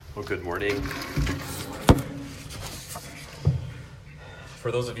Well, good morning. For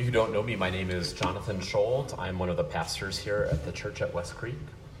those of you who don't know me, my name is Jonathan Shold. I'm one of the pastors here at the church at West Creek.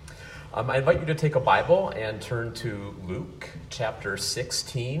 I invite you to take a Bible and turn to Luke chapter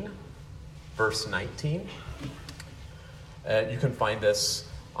 16, verse 19. You can find this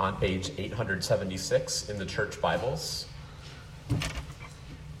on page 876 in the church Bibles.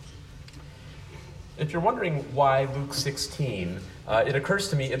 If you're wondering why Luke 16, it occurs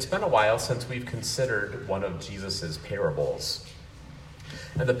to me it's been a while since we've considered one of Jesus's parables.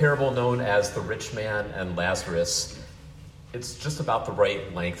 And the parable known as the rich man and Lazarus, it's just about the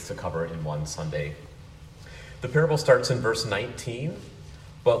right length to cover in one Sunday. The parable starts in verse 19,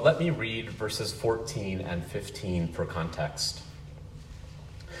 but let me read verses 14 and 15 for context.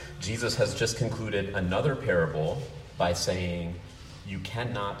 Jesus has just concluded another parable by saying, "You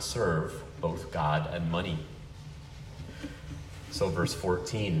cannot serve both God and money." So verse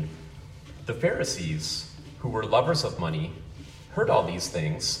 14, the Pharisees, who were lovers of money, heard all these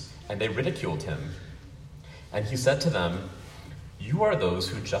things, and they ridiculed him. And he said to them, "You are those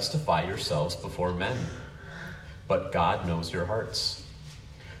who justify yourselves before men, but God knows your hearts.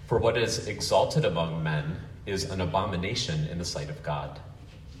 For what is exalted among men is an abomination in the sight of God."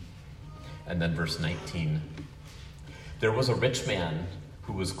 And then verse 19, there was a rich man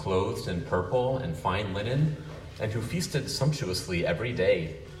who was clothed in purple and fine linen, and who feasted sumptuously every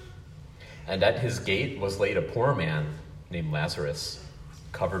day. And at his gate was laid a poor man named Lazarus,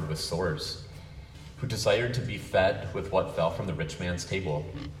 covered with sores, who desired to be fed with what fell from the rich man's table.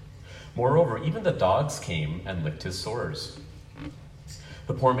 Moreover, even the dogs came and licked his sores.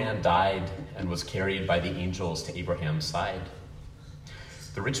 The poor man died and was carried by the angels to Abraham's side.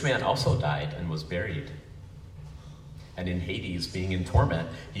 The rich man also died and was buried. And in Hades, being in torment,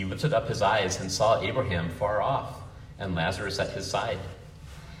 he lifted up his eyes and saw Abraham far off and Lazarus at his side.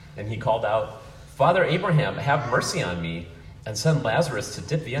 And he called out, "Father Abraham, have mercy on me, and send Lazarus to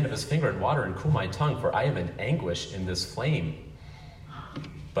dip the end of his finger in water and cool my tongue, for I am in anguish in this flame."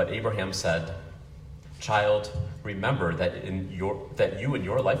 But Abraham said, "Child, remember that you in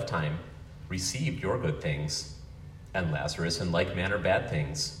your lifetime received your good things, and Lazarus in like manner bad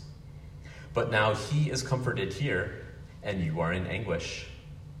things. But now he is comforted here, and you are in anguish.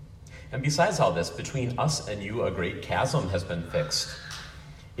 And besides all this, between us and you a great chasm has been fixed,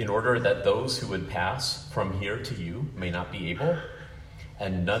 in order that those who would pass from here to you may not be able,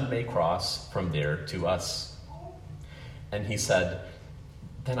 and none may cross from there to us." And he said,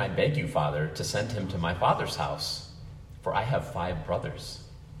 "Then I beg you, Father, to send him to my father's house, for I have 5 brothers,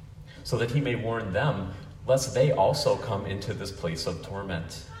 so that he may warn them, lest they also come into this place of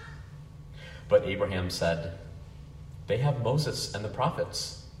torment." But Abraham said, "They have Moses and the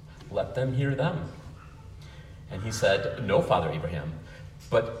prophets. Let them hear them." And he said, "No, Father Abraham,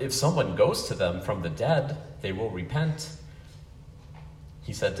 but if someone goes to them from the dead, they will repent."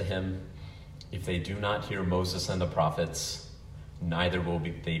 He said to him, "If they do not hear Moses and the prophets, neither will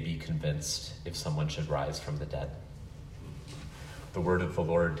they be convinced if someone should rise from the dead." The word of the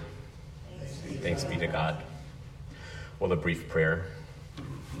Lord. Thanks be to God. Well, a brief prayer.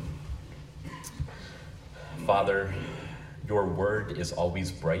 Father, your word is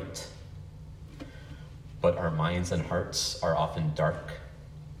always bright, but our minds and hearts are often dark.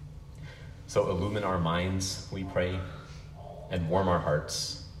 So illumine our minds, we pray, and warm our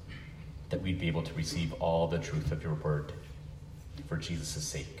hearts, that we'd be able to receive all the truth of your word. For Jesus'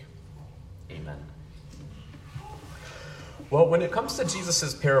 sake, amen. Well, when it comes to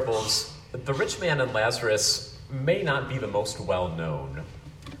Jesus' parables, the rich man and Lazarus may not be the most well-known.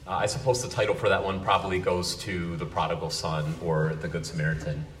 I suppose the title for that one probably goes to the prodigal son or the Good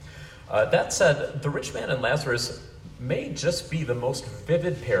Samaritan. That said, the rich man and Lazarus may just be the most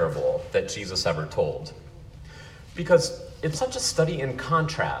vivid parable that Jesus ever told. Because it's such a study in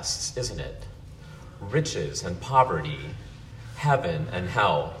contrasts, isn't it? Riches and poverty, heaven and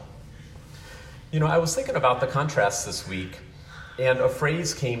hell. You know, I was thinking about the contrasts this week, and a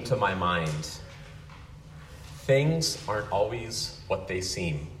phrase came to my mind. Things aren't always what they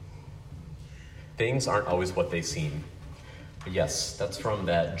seem. Things aren't always what they seem. But yes, that's from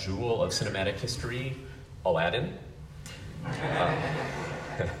that jewel of cinematic history, Aladdin.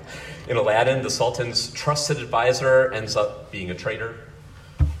 In Aladdin, the Sultan's trusted advisor ends up being a traitor,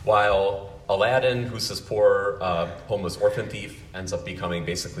 while Aladdin, who's this poor homeless orphan thief, ends up becoming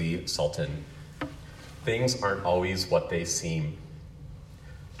basically Sultan. Things aren't always what they seem.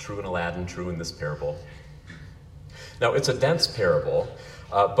 True in Aladdin, true in this parable. Now, it's a dense parable,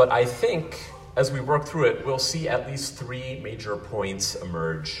 but I think as we work through it, we'll see at least 3 major points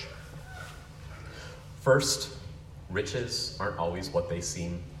emerge. First, riches aren't always what they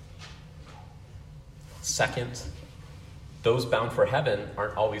seem. Second, those bound for heaven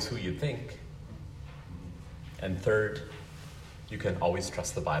aren't always who you think. And third, you can always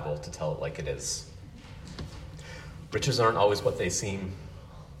trust the Bible to tell it like it is. Riches aren't always what they seem.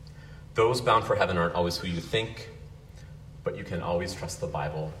 Those bound for heaven aren't always who you think, but you can always trust the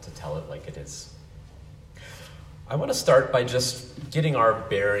Bible to tell it like it is. I want to start by just getting our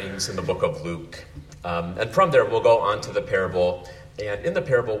bearings in the book of Luke. And from there, we'll go on to the parable. And in the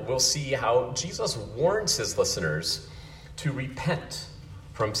parable, we'll see how Jesus warns his listeners to repent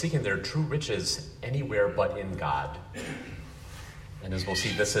from seeking their true riches anywhere but in God. And as we'll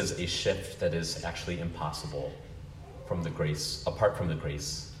see, this is a shift that is actually impossible apart from the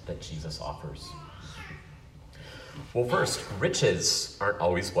grace that Jesus offers. Well, first, riches aren't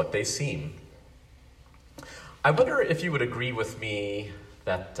always what they seem. I wonder if you would agree with me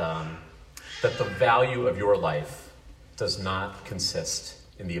that the value of your life does not consist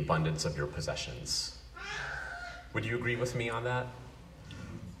in the abundance of your possessions. Would you agree with me on that?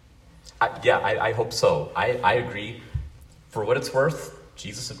 I hope so. I agree. For what it's worth,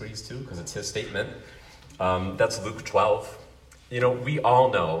 Jesus agrees too, because it's his statement. That's Luke 12. We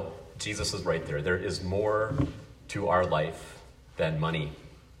all know Jesus is right there. There is more to our life than money.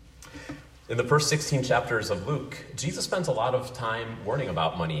 In the first 16 chapters of Luke, Jesus spends a lot of time warning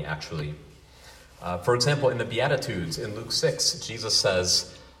about money, actually. For example, in the Beatitudes, in Luke 6, Jesus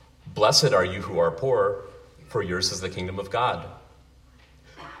says, "Blessed are you who are poor, for yours is the kingdom of God.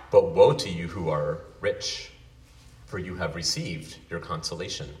 But woe to you who are rich, for you have received your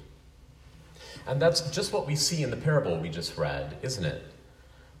consolation." And that's just what we see in the parable we just read, isn't it?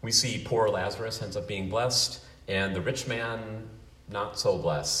 We see poor Lazarus ends up being blessed, and the rich man not so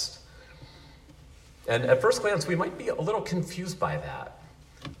blessed. And at first glance, we might be a little confused by that.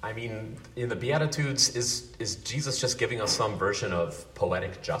 I mean, in the Beatitudes, is Jesus just giving us some version of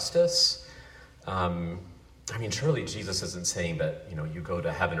poetic justice? Surely Jesus isn't saying that, you go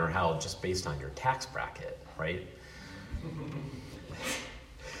to heaven or hell just based on your tax bracket, right?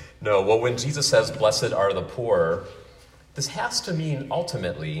 No, well, when Jesus says, "Blessed are the poor," this has to mean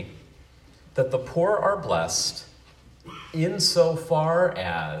ultimately that the poor are blessed insofar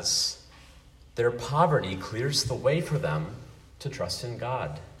as their poverty clears the way for them to trust in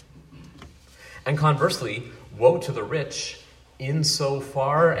God. And conversely, woe to the rich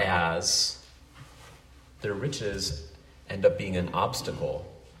insofar as their riches end up being an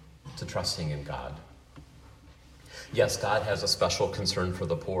obstacle to trusting in God. Yes, God has a special concern for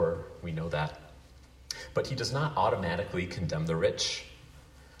the poor. We know that. But he does not automatically condemn the rich.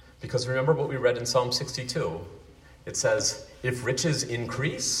 Because remember what we read in Psalm 62. It says, "If riches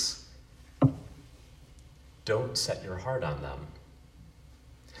increase, don't set your heart on them."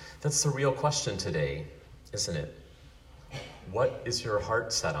 That's the real question today, isn't it? What is your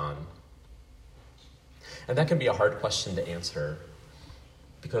heart set on? And that can be a hard question to answer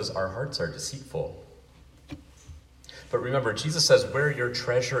because our hearts are deceitful. But remember, Jesus says, where your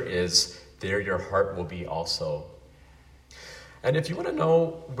treasure is, there your heart will be also. And if you want to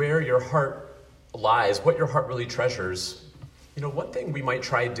know where your heart lies, what your heart really treasures, one thing we might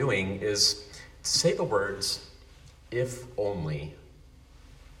try doing is to say the words, "if only,"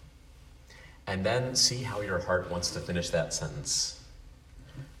 and then see how your heart wants to finish that sentence.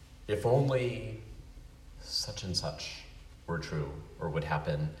 If only such and such were true or would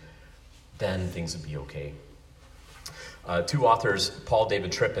happen, then things would be okay. Two authors, Paul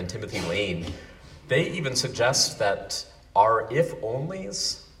David Tripp and Timothy Lane, they even suggest that our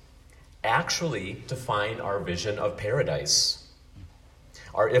if-onlys actually define our vision of paradise.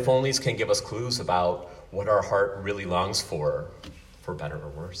 Our if-onlys can give us clues about what our heart really longs for better or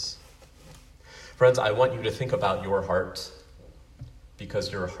worse. Friends, I want you to think about your heart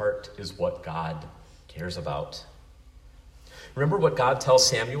because your heart is what God cares about. Remember what God tells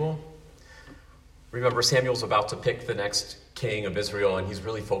Samuel? Remember, Samuel's about to pick the next king of Israel, and he's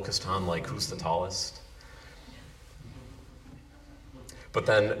really focused on, who's the tallest. But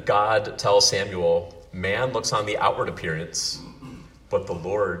then God tells Samuel, man looks on the outward appearance, but the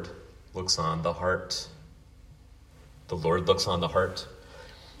Lord looks on the heart. The Lord looks on the heart.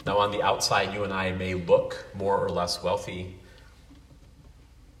 Now, on the outside, you and I may look more or less wealthy,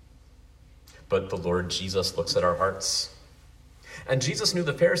 but the Lord Jesus looks at our hearts. And Jesus knew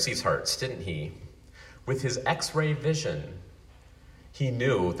the Pharisees' hearts, didn't he? With his X-ray vision, he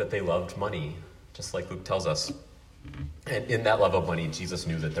knew that they loved money, just like Luke tells us. And in that love of money, Jesus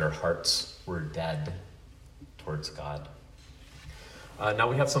knew that their hearts were dead towards God. Now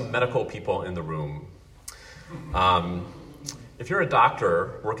we have some medical people in the room. If you're a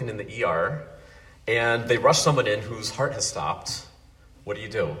doctor working in the ER and they rush someone in whose heart has stopped, what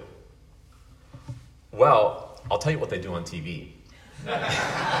do? Well, I'll tell you what they do on TV.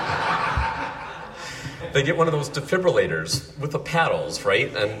 They get one of those defibrillators with the paddles,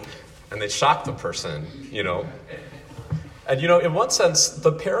 right? And they shock the person, And, in one sense,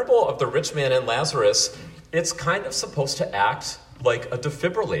 the parable of the rich man and Lazarus, it's kind of supposed to act like a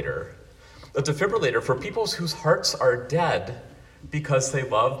defibrillator. A defibrillator for people whose hearts are dead because they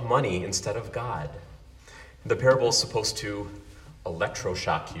love money instead of God. The parable is supposed to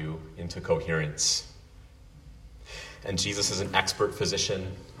electroshock you into coherence. And Jesus is an expert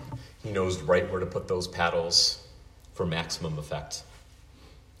physician. He knows right where to put those paddles for maximum effect.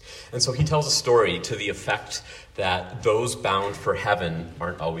 And so he tells a story to the effect that those bound for heaven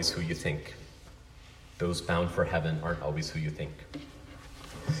aren't always who you think. Those bound for heaven aren't always who you think.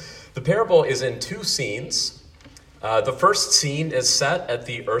 The parable is in two scenes. The first scene is set at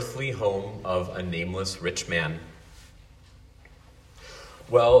the earthly home of a nameless rich man.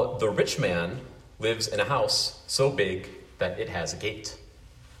 Well, the rich man lives in a house so big that it has a gate.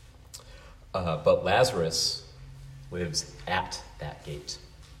 But Lazarus lives at that gate.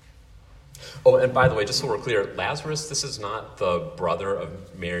 Oh, and by the way, just so we're clear, Lazarus, this is not the brother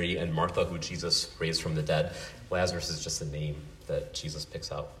of Mary and Martha who Jesus raised from the dead. Lazarus is just a name that Jesus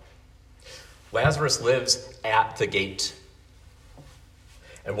picks out. Lazarus lives at the gate.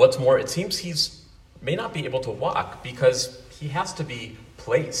 And what's more, it seems he may not be able to walk because he has to be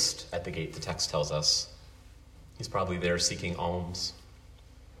placed at the gate, the text tells us. He's probably there seeking alms.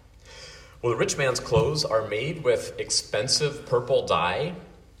 Well, the rich man's clothes are made with expensive purple dye.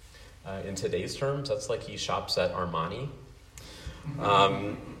 In today's terms, that's like he shops at Armani.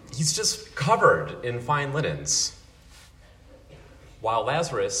 He's just covered in fine linens, while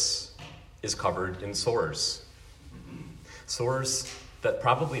Lazarus is covered in sores. Sores that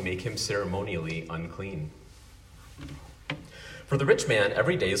probably make him ceremonially unclean. For the rich man,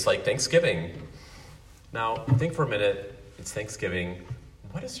 every day is like Thanksgiving. Now, think for a minute, it's Thanksgiving.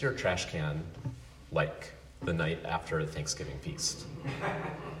 What is your trash can like the night after the Thanksgiving feast?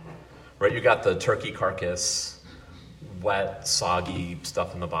 Right, you got the turkey carcass, wet, soggy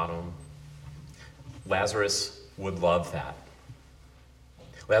stuff in the bottom. Lazarus would love that.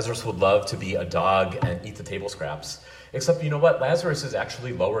 Lazarus would love to be a dog and eat the table scraps. Except, you know what? Lazarus is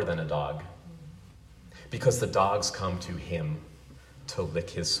actually lower than a dog because the dogs come to him to lick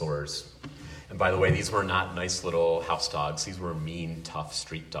his sores. And by the way, these were not nice little house dogs. These were mean, tough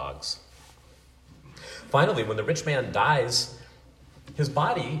street dogs. Finally, when the rich man dies, his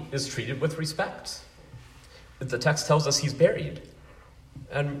body is treated with respect. The text tells us he's buried.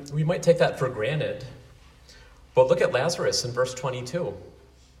 And we might take that for granted. But look at Lazarus in verse 22.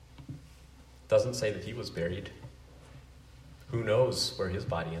 It doesn't say that he was buried. Who knows where his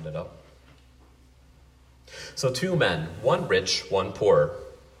body ended up? So two men, one rich, one poor.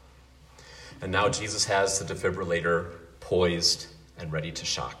 And now Jesus has the defibrillator poised and ready to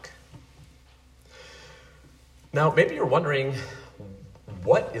shock. Now, maybe you're wondering,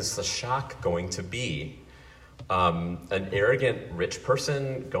 what is the shock going to be? An arrogant rich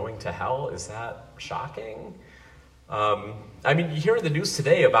person going to hell? Is that shocking? You hear in the news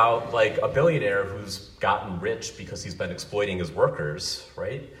today about like a billionaire who's gotten rich because he's been exploiting his workers,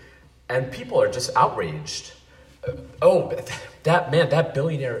 right? And people are just outraged. That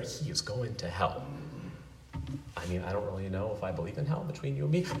billionaire, he is going to hell. I don't really know if I believe in hell between you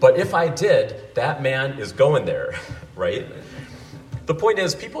and me, but if I did, that man is going there, right? The point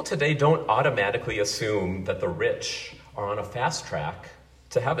is, people today don't automatically assume that the rich are on a fast track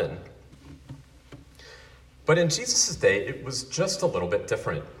to heaven. But in Jesus' day, it was just a little bit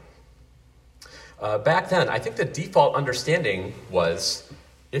different. Back then, I think the default understanding was,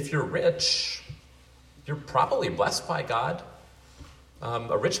 if you're rich, you're probably blessed by God.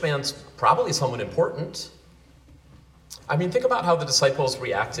 A rich man's probably someone important. Think about how the disciples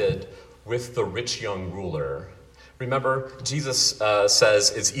reacted with the rich young ruler. Remember, Jesus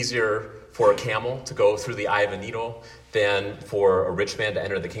says it's easier for a camel to go through the eye of a needle than for a rich man to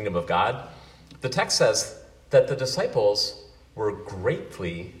enter the kingdom of God. The text says that the disciples were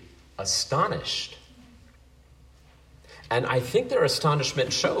greatly astonished. And I think their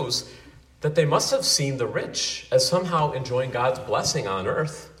astonishment shows that they must have seen the rich as somehow enjoying God's blessing on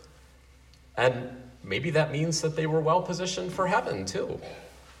earth. And maybe that means that they were well positioned for heaven too.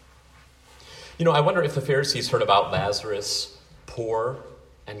 I wonder if the Pharisees heard about Lazarus, poor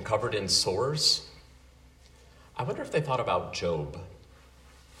and covered in sores. I wonder if they thought about Job.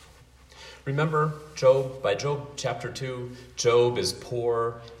 Remember Job? By Job chapter 2, Job is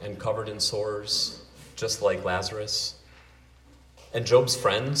poor and covered in sores, just like Lazarus. And Job's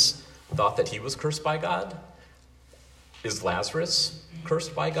friends thought that he was cursed by God. Is Lazarus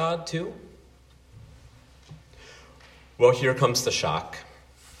cursed by God too? Well, here comes the shock.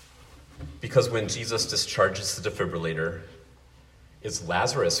 Because when Jesus discharges the defibrillator, it's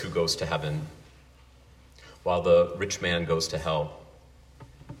Lazarus who goes to heaven, while the rich man goes to hell.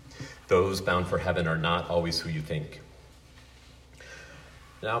 Those bound for heaven are not always who you think.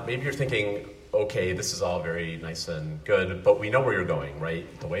 Now, maybe you're thinking, okay, this is all very nice and good, but we know where you're going,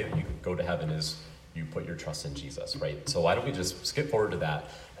 right? The way that you go to heaven is you put your trust in Jesus, right? So why don't we just skip forward to that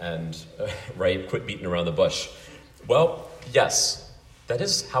and, quit beating around the bush? Well, yes, that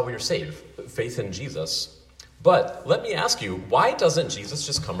is how we are saved, faith in Jesus. But let me ask you, why doesn't Jesus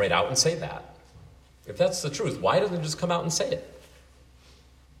just come right out and say that? If that's the truth, why doesn't he just come out and say it?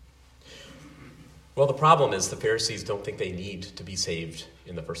 Well, the problem is the Pharisees don't think they need to be saved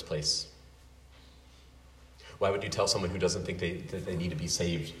in the first place. Why would you tell someone who doesn't think that they need to be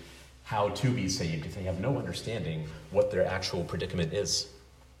saved how to be saved if they have no understanding what their actual predicament is?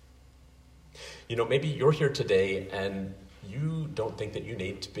 You know, maybe you're here today and you don't think that you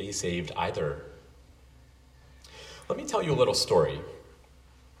need to be saved either. Let me tell you a little story.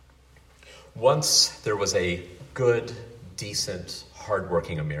 Once there was a good, decent,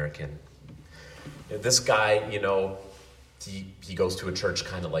 hardworking American. This guy, he goes to a church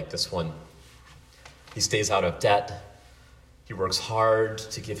kind of like this one. He stays out of debt. He works hard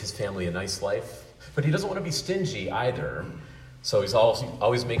to give his family a nice life. But he doesn't want to be stingy either. So he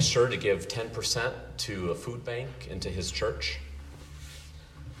always makes sure to give 10% to a food bank and to his church.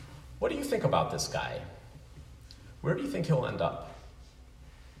 What do you think about this guy? Where do you think he'll end up?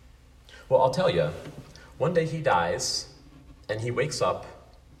 Well, I'll tell you. One day he dies, and he wakes up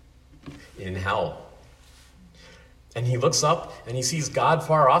in hell. And he looks up, and he sees God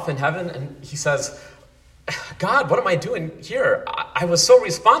far off in heaven, and he says, God, what am I doing here? I was so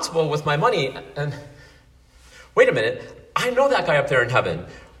responsible with my money, and wait a minute, I know that guy up there in heaven.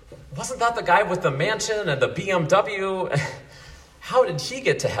 Wasn't that the guy with the mansion and the BMW? How did he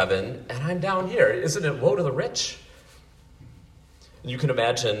get to heaven, and I'm down here? Isn't it woe to the rich? And you can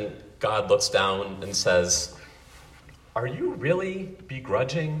imagine God looks down and says, are you really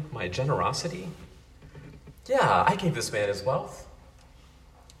begrudging my generosity? Yeah, I gave this man his wealth.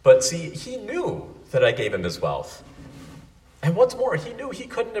 But see, he knew that I gave him his wealth. And what's more, he knew he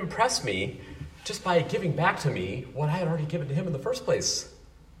couldn't impress me just by giving back to me what I had already given to him in the first place.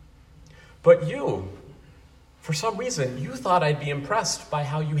 But you, for some reason, you thought I'd be impressed by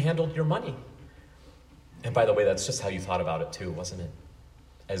how you handled your money. And by the way, that's just how you thought about it too, wasn't it?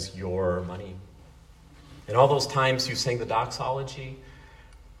 As your money. And all those times you sang the doxology,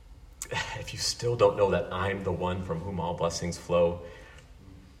 if you still don't know that I'm the one from whom all blessings flow,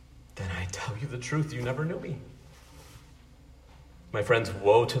 then I tell you the truth, you never knew me. My friends,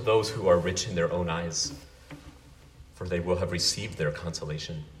 woe to those who are rich in their own eyes, for they will have received their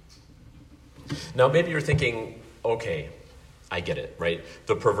consolation. Now, maybe you're thinking, okay, I get it, right?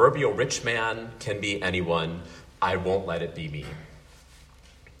 The proverbial rich man can be anyone. I won't let it be me.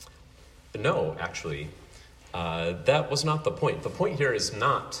 No, actually, that was not the point. The point here is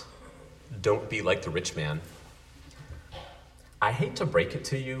not, don't be like the rich man. I hate to break it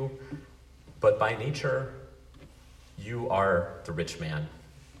to you, but by nature, you are the rich man.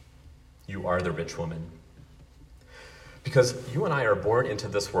 You are the rich woman. Because you and I are born into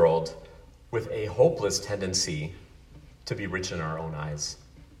this world with a hopeless tendency to be rich in our own eyes.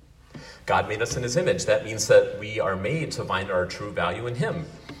 God made us in his image. That means that we are made to find our true value in him.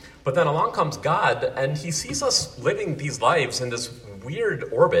 But then along comes God, and he sees us living these lives in this weird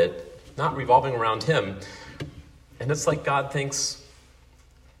orbit, not revolving around him. And it's like God thinks,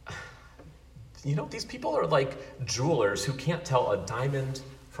 these people are like jewelers who can't tell a diamond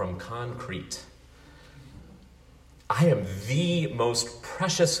from concrete. I am the most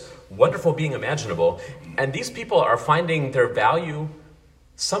precious, wonderful being imaginable, and these people are finding their value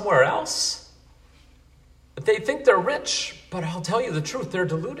somewhere else. They think they're rich, but I'll tell you the truth, they're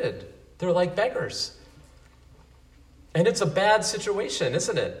deluded. They're like beggars. And it's a bad situation,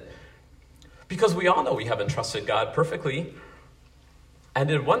 isn't it? Because we all know we haven't trusted God perfectly. And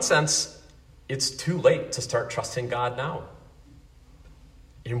in one sense, it's too late to start trusting God now.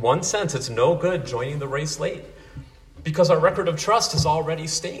 In one sense, it's no good joining the race late, because our record of trust is already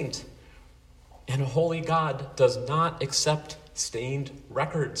stained. And a holy God does not accept stained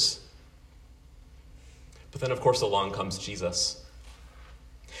records. But then, of course, along comes Jesus.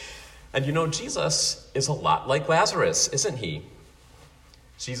 And Jesus is a lot like Lazarus, isn't he?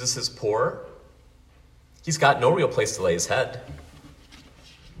 Jesus is poor. He's got no real place to lay his head.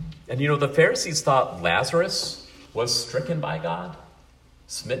 And the Pharisees thought Lazarus was stricken by God,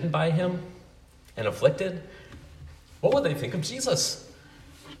 smitten by him, and afflicted. What would they think of Jesus?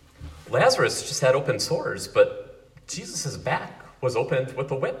 Lazarus just had open sores, but Jesus' back was opened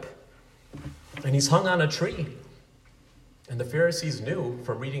with a whip, and he's hung on a tree. And the Pharisees knew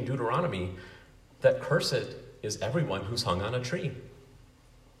from reading Deuteronomy that cursed is everyone who's hung on a tree.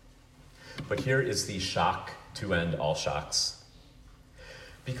 But here is the shock to end all shocks.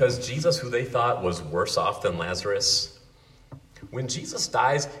 Because Jesus, who they thought was worse off than Lazarus, when Jesus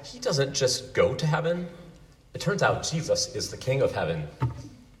dies, he doesn't just go to heaven. It turns out Jesus is the King of heaven.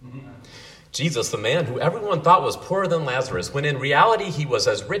 Jesus, the man who everyone thought was poorer than Lazarus, when in reality he was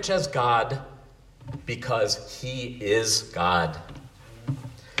as rich as God because he is God.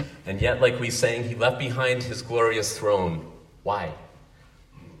 And yet, like we sang, he left behind his glorious throne. Why?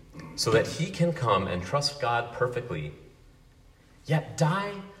 So that he can come and trust God perfectly, yet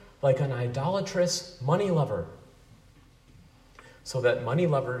die like an idolatrous money lover. So that money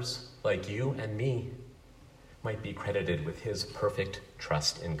lovers like you and me might be credited with his perfect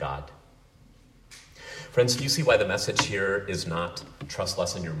trust in God. Friends, do you see why the message here is not trust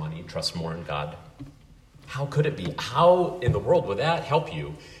less in your money, trust more in God? How could it be? How in the world would that help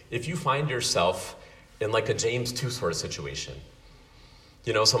you if you find yourself in like a James 2 sort of situation?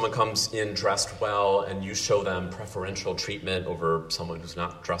 You know, someone comes in dressed well and you show them preferential treatment over someone who's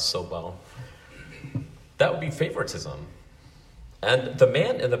not dressed so well. That would be favoritism. And the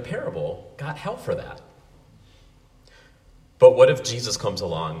man in the parable got hell for that. But what if Jesus comes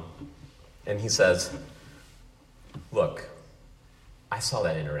along and he says, look, I saw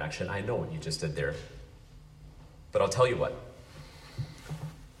that interaction. I know what you just did there. But I'll tell you what.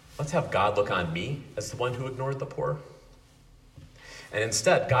 Let's have God look on me as the one who ignored the poor. And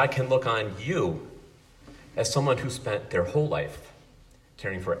instead, God can look on you as someone who spent their whole life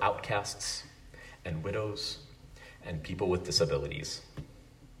caring for outcasts and widows and people with disabilities.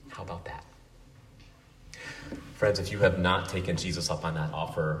 How about that? Friends, if you have not taken Jesus up on that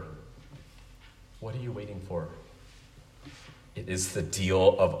offer, what are you waiting for? It is the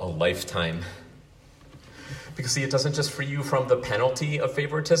deal of a lifetime. Because see, it doesn't just free you from the penalty of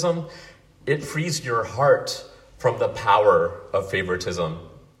favoritism, it frees your heart from the power of favoritism.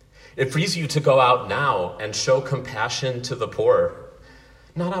 It frees you to go out now and show compassion to the poor,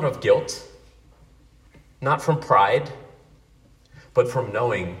 not out of guilt, not from pride, but from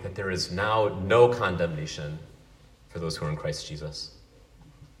knowing that there is now no condemnation for those who are in Christ Jesus.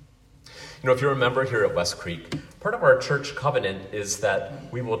 You know, if you're a member here at West Creek, part of our church covenant is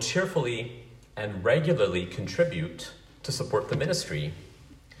that we will cheerfully and regularly contribute to support the ministry,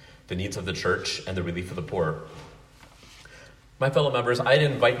 the needs of the church, and the relief of the poor. My fellow members, I'd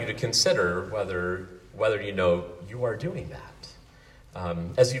invite you to consider whether you know you are doing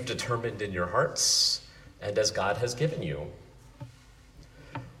that, as you've determined in your hearts and as God has given you.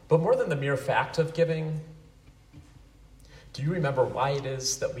 But more than the mere fact of giving, do you remember why it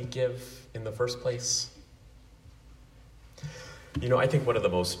is that we give in the first place? You know, I think one of the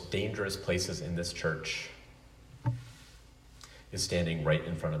most dangerous places in this church is standing right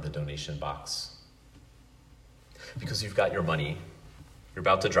in front of the donation box. Because you've got your money, you're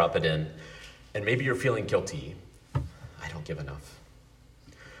about to drop it in, and maybe you're feeling guilty. I don't give enough.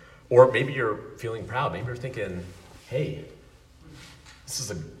 Or maybe you're feeling proud. Maybe you're thinking, hey, this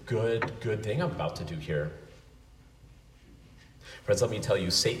is a good thing I'm about to do here. Friends, let me tell you,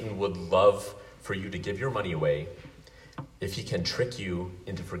 Satan would love for you to give your money away if he can trick you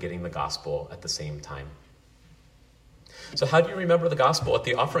into forgetting the gospel at the same time. So how do you remember the gospel at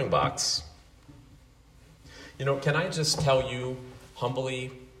the offering box? You know, can I just tell you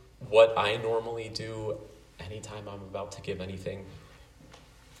humbly what I normally do anytime I'm about to give anything?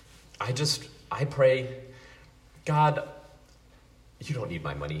 I pray, God, you don't need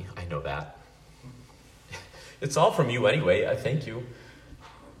my money. I know that. It's all from you anyway. I thank you.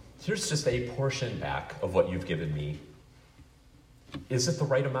 Here's just a portion back of what you've given me. Is it the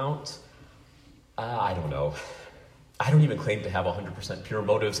right amount? I don't know. I don't even claim to have 100% pure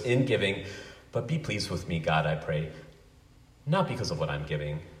motives in giving, but be pleased with me, God, I pray. Not because of what I'm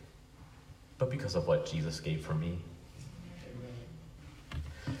giving, but because of what Jesus gave for me.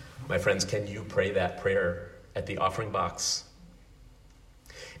 My friends, can you pray that prayer at the offering box?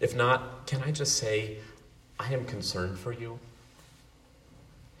 If not, can I just say, I am concerned for you?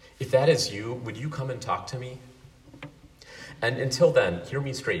 If that is you, would you come and talk to me? And until then, hear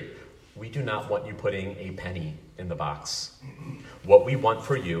me straight. We do not want you putting a penny in the box. What we want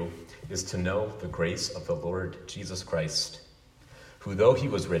for you is to know the grace of the Lord Jesus Christ, who though he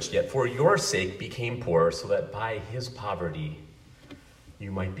was rich, yet for your sake became poor, so that by his poverty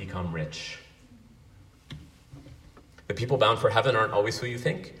you might become rich. The people bound for heaven aren't always who you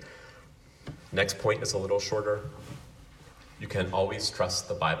think. Next point is a little shorter. You can always trust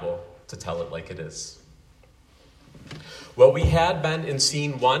the Bible to tell it like it is. Well, we had been in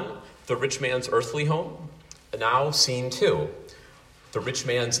scene 1, the rich man's earthly home. Now scene 2, the rich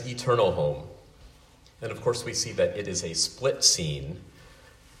man's eternal home. And of course we see that it is a split scene,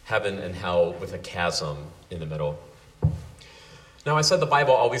 heaven and hell with a chasm in the middle. Now I said the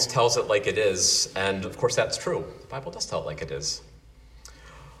Bible always tells it like it is, and of course that's true. The Bible does tell it like it is.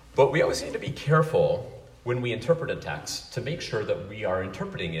 But we always need to be careful when we interpret a text to make sure that we are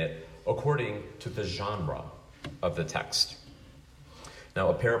interpreting it according to the genre of the text. Now,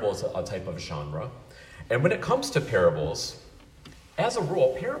 a parable is a type of genre. And when it comes to parables, as a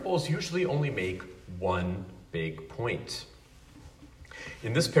rule, parables usually only make one big point.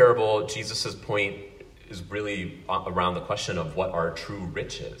 In this parable, Jesus' point is really around the question of what are true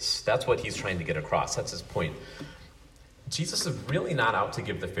riches. That's what he's trying to get across. That's his point. Jesus is really not out to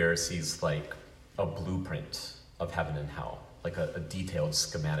give the Pharisees like a blueprint of heaven and hell, like a detailed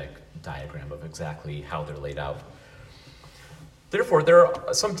schematic diagram of exactly how they're laid out. Therefore, there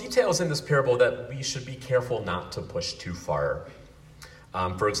are some details in this parable that we should be careful not to push too far.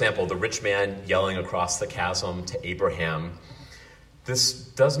 For example, the rich man yelling across the chasm to Abraham. This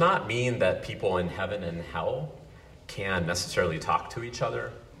does not mean that people in heaven and hell can necessarily talk to each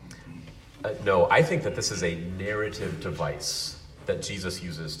other. No, I think that this is a narrative device that Jesus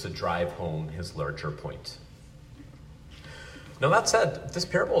uses to drive home his larger point. Now, that said, this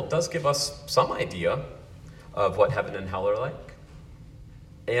parable does give us some idea of what heaven and hell are like.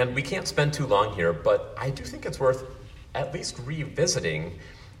 And we can't spend too long here, but I do think it's worth at least revisiting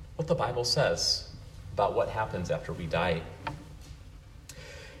what the Bible says about what happens after we die.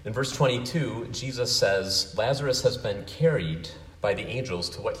 In verse 22, Jesus says, Lazarus has been carried by the angels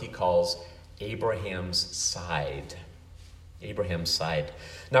to what he calls Abraham's side. Abraham's side.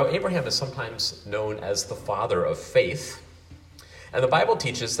 Now, Abraham is sometimes known as the father of faith. And the Bible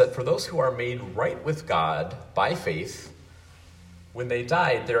teaches that for those who are made right with God by faith, when they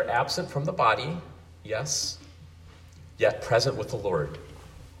died, they're absent from the body, yes, yet present with the Lord.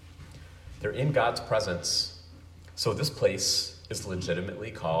 They're in God's presence. So this place is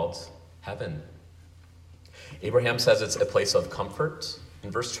legitimately called heaven. Abraham says it's a place of comfort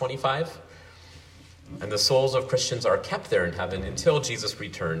in verse 25. And the souls of Christians are kept there in heaven until Jesus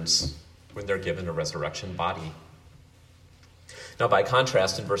returns, when they're given a resurrection body. Now, by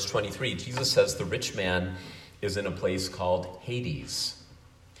contrast, in verse 23, Jesus says the rich man is in a place called Hades.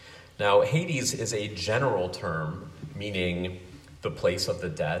 Now, Hades is a general term meaning the place of the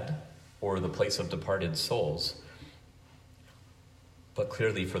dead or the place of departed souls. But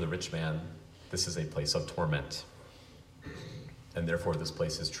clearly for the rich man, this is a place of torment. And therefore, this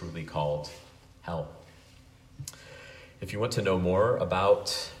place is truly called hell. If you want to know more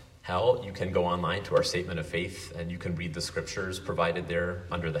about hell, you can go online to our statement of faith and you can read the scriptures provided there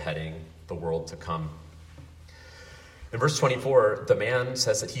under the heading, The World to Come. In verse 24, the man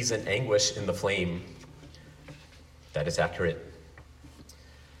says that he's in anguish in the flame. That is accurate.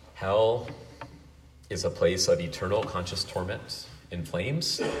 Hell is a place of eternal conscious torment in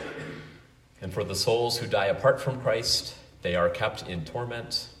flames. And for the souls who die apart from Christ, they are kept in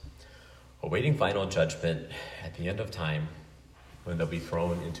torment, awaiting final judgment at the end of time, when they'll be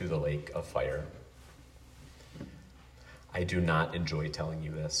thrown into the lake of fire. I do not enjoy telling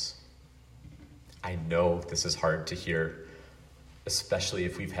you this. I know this is hard to hear, especially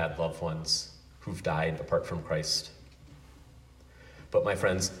if we've had loved ones who've died apart from Christ. But my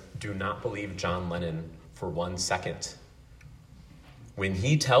friends, do not believe John Lennon for 1 second when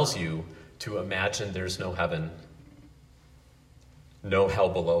he tells you to imagine there's no heaven, no hell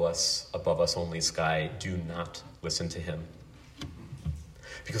below us, above us only sky. Do not listen to him.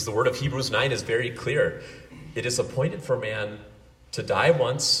 Because the word of Hebrews 9 is very clear. It is appointed for man to die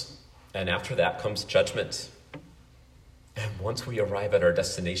once, and after that comes judgment. And once we arrive at our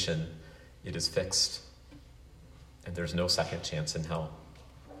destination, it is fixed. And there's no second chance in hell.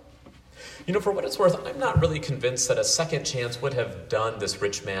 You know, for what it's worth, I'm not really convinced that a second chance would have done this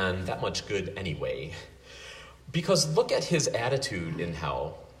rich man that much good anyway. Because look at his attitude in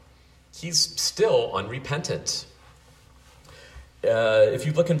hell. He's still unrepentant. If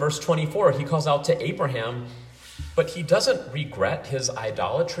you look in verse 24, he calls out to Abraham, but he doesn't regret his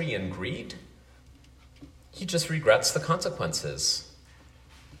idolatry and greed. He just regrets the consequences.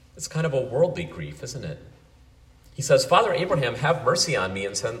 It's kind of a worldly grief, isn't it? He says, Father Abraham, have mercy on me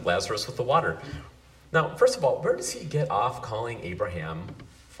and send Lazarus with the water. Now, first of all, where does he get off calling Abraham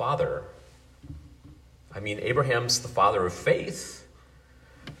father? I mean, Abraham's the father of faith.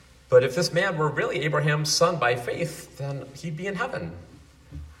 But if this man were really Abraham's son by faith, then he'd be in heaven.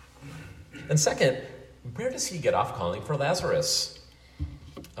 And second, where does he get off calling for Lazarus?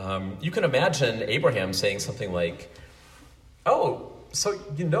 You can imagine Abraham saying something like, "Oh, so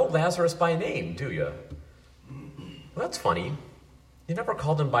you know Lazarus by name, do you? Well, that's funny. You never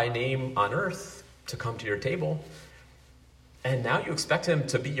called him by name on earth to come to your table. And now you expect him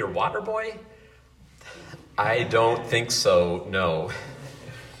to be your water boy? I don't think so, no."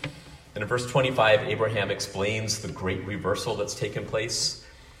 And in verse 25, Abraham explains the great reversal that's taken place.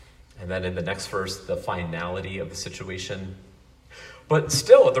 And then in the next verse, the finality of the situation. But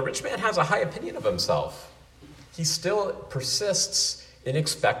still, the rich man has a high opinion of himself. He still persists in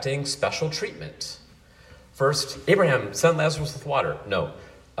expecting special treatment. First, Abraham, send Lazarus with water. No.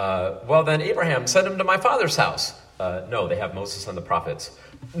 Well, then, Abraham, send him to my father's house. No, they have Moses and the prophets.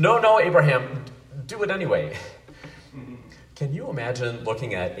 No, Abraham, do it anyway. Can you imagine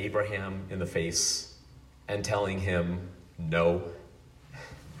looking at Abraham in the face and telling him no?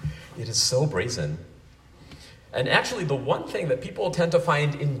 It is so brazen. And actually, the one thing that people tend to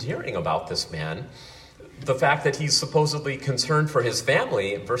find endearing about this man, the fact that he's supposedly concerned for his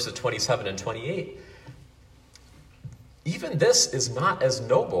family in verses 27 and 28, even this is not as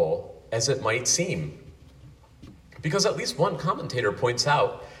noble as it might seem. Because at least one commentator points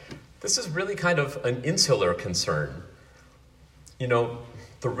out, this is really kind of an insular concern. You know,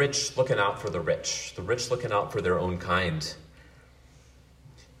 the rich looking out for the rich looking out for their own kind.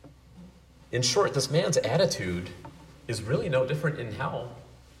 In short, this man's attitude is really no different in hell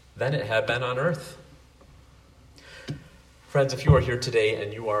than it had been on earth. Friends, if you are here today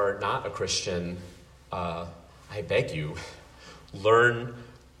and you are not a Christian, I beg you, learn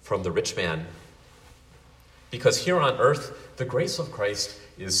from the rich man. Because here on earth, the grace of Christ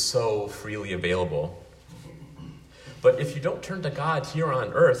is so freely available. But if you don't turn to God here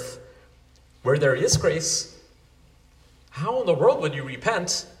on earth, where there is grace, how in the world would you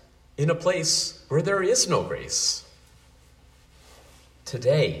repent in a place where there is no grace?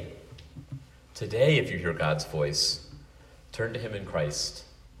 Today, if you hear God's voice, turn to him in Christ,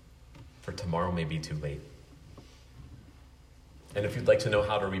 for tomorrow may be too late. And if you'd like to know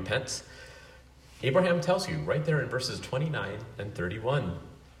how to repent, Abraham tells you right there in verses 29 and 31.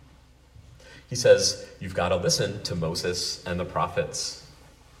 He says, you've got to listen to Moses and the prophets.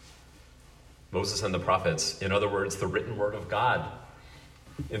 Moses and the prophets, in other words, the written word of God.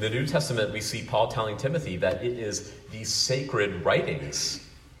 In the New Testament, we see Paul telling Timothy that it is these sacred writings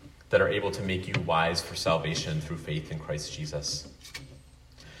that are able to make you wise for salvation through faith in Christ Jesus.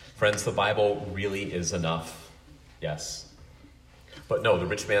 Friends, the Bible really is enough. Yes. But no, the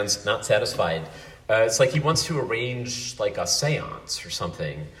rich man's not satisfied. It's like he wants to arrange like a seance or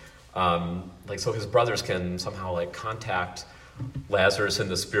something. So his brothers can somehow contact Lazarus in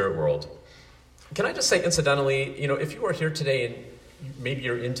the spirit world. Can I just say, incidentally, if you are here today and maybe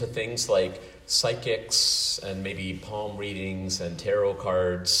you're into things like psychics and maybe palm readings and tarot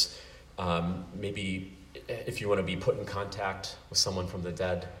cards, maybe if you want to be put in contact with someone from the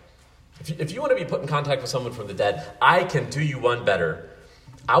dead. If you want to be put in contact with someone from the dead, I can do you one better.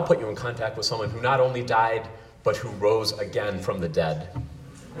 I'll put you in contact with someone who not only died, but who rose again from the dead.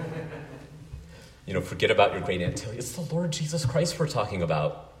 Forget about your great aunt. It's the Lord Jesus Christ we're talking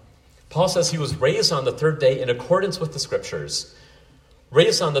about. Paul says he was raised on the third day in accordance with the scriptures.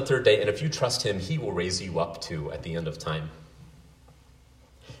 Raised on the third day, and if you trust him, he will raise you up too at the end of time.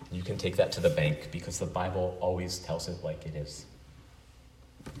 And you can take that to the bank because the Bible always tells it like it is.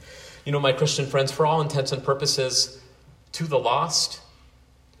 My Christian friends, for all intents and purposes, to the lost,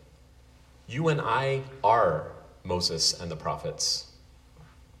 you and I are Moses and the prophets.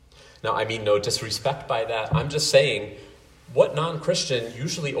 Now, I mean no disrespect by that. I'm just saying, what non-Christian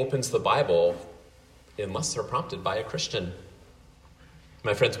usually opens the Bible unless they're prompted by a Christian?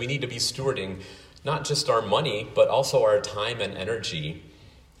 My friends, we need to be stewarding not just our money, but also our time and energy,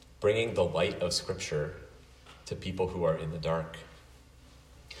 bringing the light of Scripture to people who are in the dark.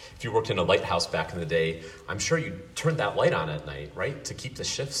 If you worked in a lighthouse back in the day, I'm sure you turned that light on at night, right? To keep the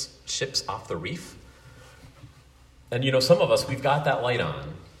ships off the reef. And some of us, we've got that light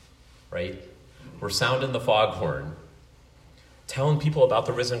on, right? We're sounding the foghorn, telling people about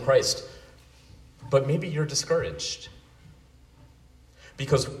the risen Christ. But maybe you're discouraged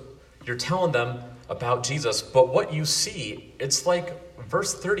because you're telling them about Jesus, but what you see, it's like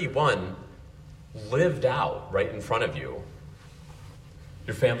verse 31 lived out right in front of you.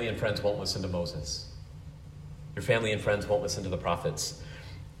 Your family and friends won't listen to Moses. Your family and friends won't listen to the prophets.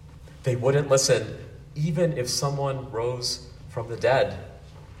 They wouldn't listen even if someone rose from the dead.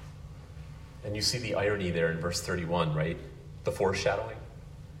 And you see the irony there in verse 31, right? The foreshadowing.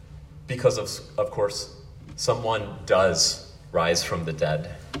 Because of course, someone does rise from the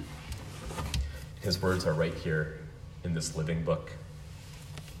dead. His words are right here in this living book.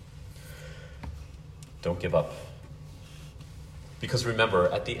 Don't give up. Because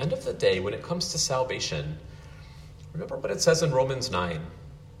remember, at the end of the day, when it comes to salvation, remember what it says in Romans 9.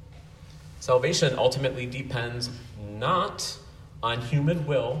 Salvation ultimately depends not on human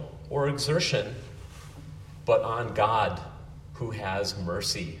will or exertion, but on God who has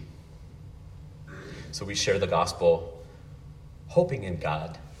mercy. So we share the gospel, hoping in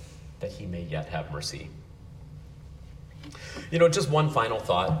God that he may yet have mercy. Just one final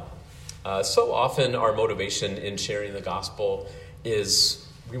thought. So often our motivation in sharing the gospel is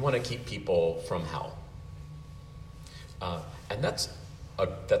we want to keep people from hell. And that's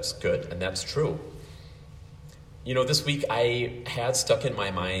good, and that's true. This week I had stuck in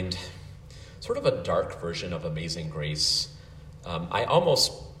my mind sort of a dark version of Amazing Grace. I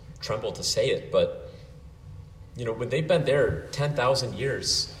almost tremble to say it, but, when they've been there 10,000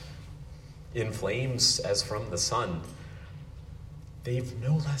 years in flames as from the sun, they've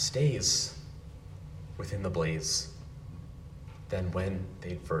no less days within the blaze than when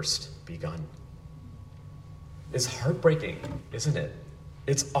they'd first begun. It's heartbreaking, isn't it?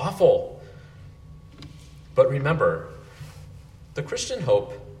 It's awful. But remember, the Christian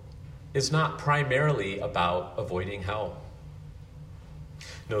hope is not primarily about avoiding hell.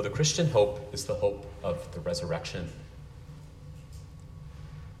 No, the Christian hope is the hope of the resurrection.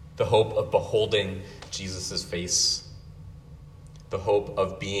 The hope of beholding Jesus' face. The hope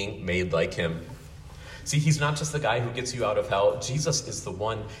of being made like him. See, he's not just the guy who gets you out of hell. Jesus is the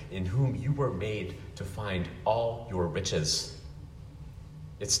one in whom you were made to find all your riches.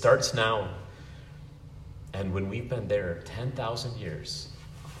 It starts now. And when we've been there 10,000 years,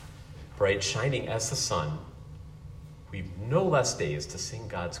 bright shining as the sun, we've no less days to sing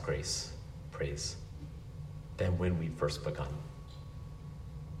God's praise, than when we first begun.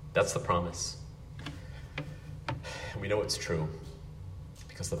 That's the promise. And we know it's true,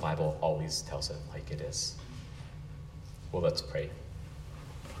 because the Bible always tells it like it is. Well, let's pray.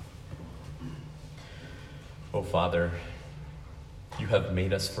 Oh, Father, you have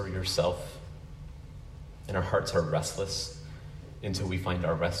made us for yourself, and our hearts are restless until we find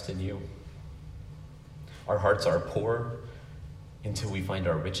our rest in you. Our hearts are poor until we find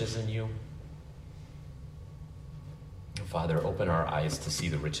our riches in you. Father, open our eyes to see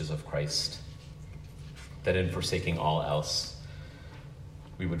the riches of Christ, that in forsaking all else,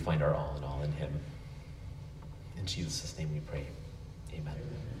 we would find our all in him. In Jesus' name we pray. Amen.